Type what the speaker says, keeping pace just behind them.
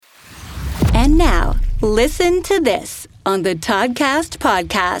And now, listen to this on the Toddcast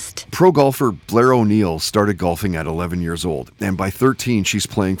podcast. Pro golfer Blair O'Neill started golfing at 11 years old, and by 13, she's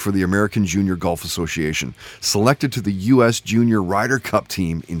playing for the American Junior Golf Association, selected to the U.S. Junior Ryder Cup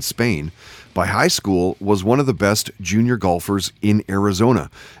team in Spain. By high school, was one of the best junior golfers in Arizona.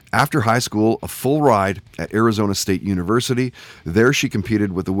 After high school, a full ride at Arizona State University. There she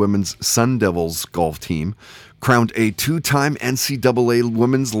competed with the women's Sun Devils golf team, crowned a two-time NCAA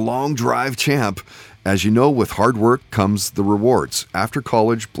women's long drive champ. As you know, with hard work comes the rewards. After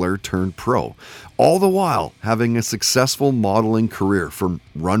college, Blair turned pro, all the while having a successful modeling career, from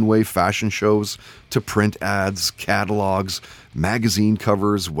runway fashion shows to print ads, catalogs, magazine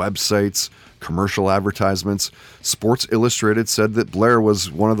covers, websites, commercial advertisements. Sports Illustrated said that Blair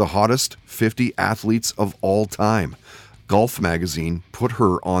was one of the hottest 50 athletes of all time. Golf Magazine put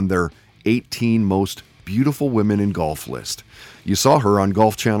her on their 18 most beautiful women in golf list. You saw her on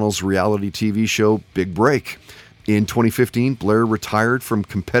Golf Channel's reality TV show Big Break. In 2015, Blair retired from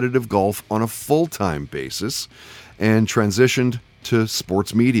competitive golf on a full-time basis and transitioned to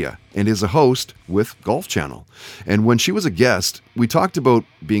sports media and is a host with Golf Channel. And when she was a guest, we talked about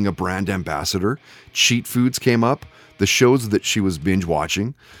being a brand ambassador. Cheat foods came up, the shows that she was binge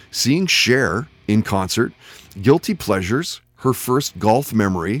watching, seeing Cher in concert, guilty pleasures, her first golf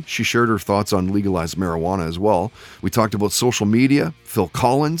memory. She shared her thoughts on legalized marijuana as well. We talked about social media, Phil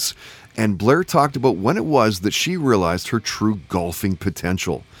Collins, and Blair talked about when it was that she realized her true golfing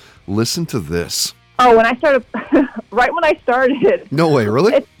potential. Listen to this. Oh, when I started, right when I started. No way,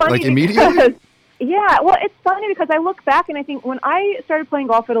 really? It's funny like immediately? Because, yeah, well, it's funny because I look back and I think when I started playing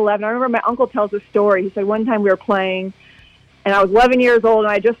golf at 11, I remember my uncle tells a story. He said one time we were playing, and I was 11 years old,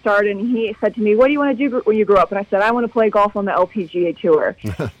 and I just started, and he said to me, "What do you want to do when you grow up?" And I said, "I want to play golf on the LPGA Tour."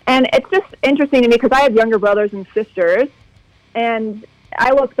 And it's just interesting to me because I have younger brothers and sisters, and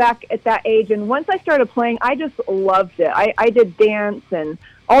I look back at that age, and once I started playing, I just loved it. I did dance and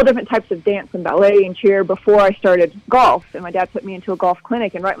all different types of dance and ballet and cheer before I started golf, and my dad put me into a golf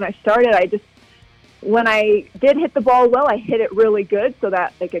clinic, and right when I started, when I did hit the ball well, I hit it really good, so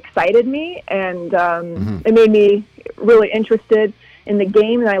that excited me, and it made me really interested in the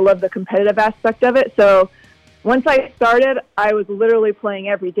game, and I love the competitive aspect of it. So once I started, I was literally playing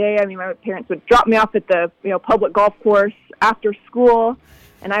every day. I mean, my parents would drop me off at the public golf course after school,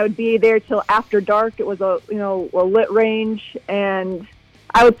 and I would be there till after dark. It was a lit range, and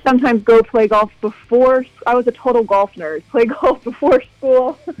I would sometimes go play golf before. I was a total golf nerd. Play golf before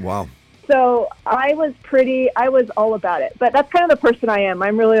school. Wow. So I was all about it. But that's kind of the person I am.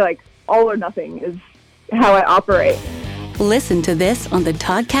 I'm really all or nothing is how I operate. Listen to This on the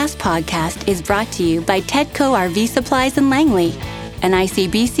Toddcast podcast is brought to you by Tedco RV Supplies in Langley, an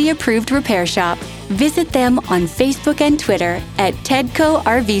ICBC-approved repair shop. Visit them on Facebook and Twitter at Tedco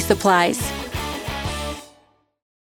RV Supplies.